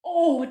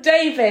Oh,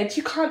 David,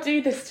 you can't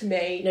do this to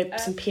me. You know,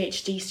 some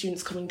PhD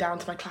students coming down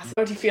to my class.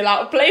 I do feel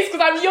out of place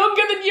because I'm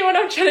younger than you and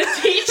I'm trying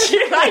to teach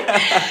you. Like,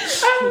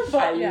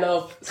 I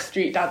love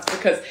street dance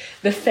because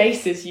the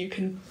faces you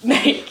can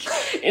make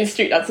in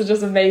street dance are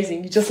just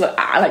amazing. You just look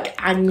like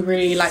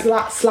angry, like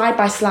slide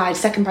by slide,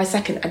 second by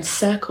second, and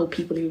circle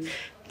people who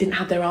didn't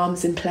have their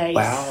arms in place.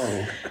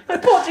 Wow. The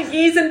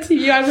Portuguese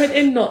interview, I went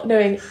in not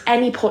knowing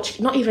any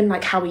Portuguese, not even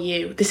like, how are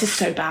you? This is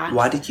so bad.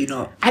 Why did you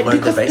not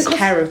because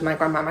care of my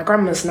grandma. My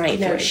grandma's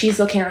 93. No. She's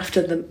looking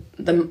after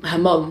her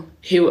mum,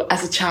 who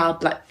as a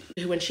child, like,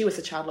 who when she was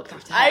a child looked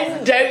after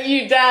her. Don't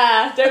you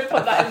dare! Don't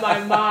put that in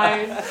my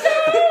mind.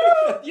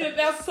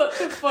 That's such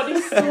a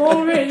funny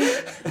story.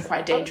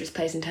 Quite a dangerous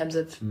place in terms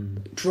of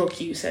drug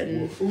use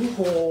and...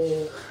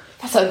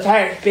 That's a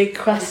very big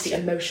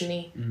question.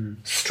 Emotionally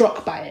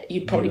struck by it,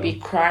 you'd probably be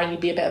crying. You'd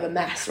be a bit of a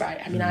mess, right?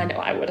 I mean, I know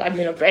I would. I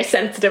mean, I'm very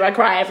sensitive. I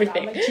cry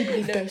everything. Like, do you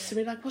believe ghosts? So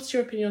we're like, what's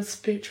your opinion on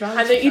spirituality?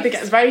 And they either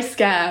get very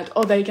scared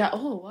or they get,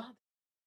 oh, wow.